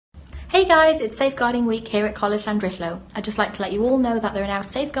Hey guys, it's Safeguarding Week here at College Delihlah. I'd just like to let you all know that there are now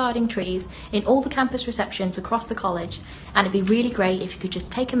safeguarding trees in all the campus receptions across the college, and it'd be really great if you could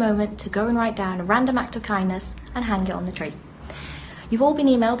just take a moment to go and write down a random act of kindness and hang it on the tree. You've all been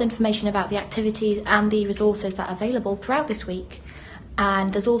emailed information about the activities and the resources that are available throughout this week,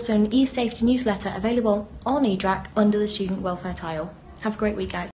 and there's also an e-safety newsletter available on eDRAC under the student welfare tile. Have a great week, guys.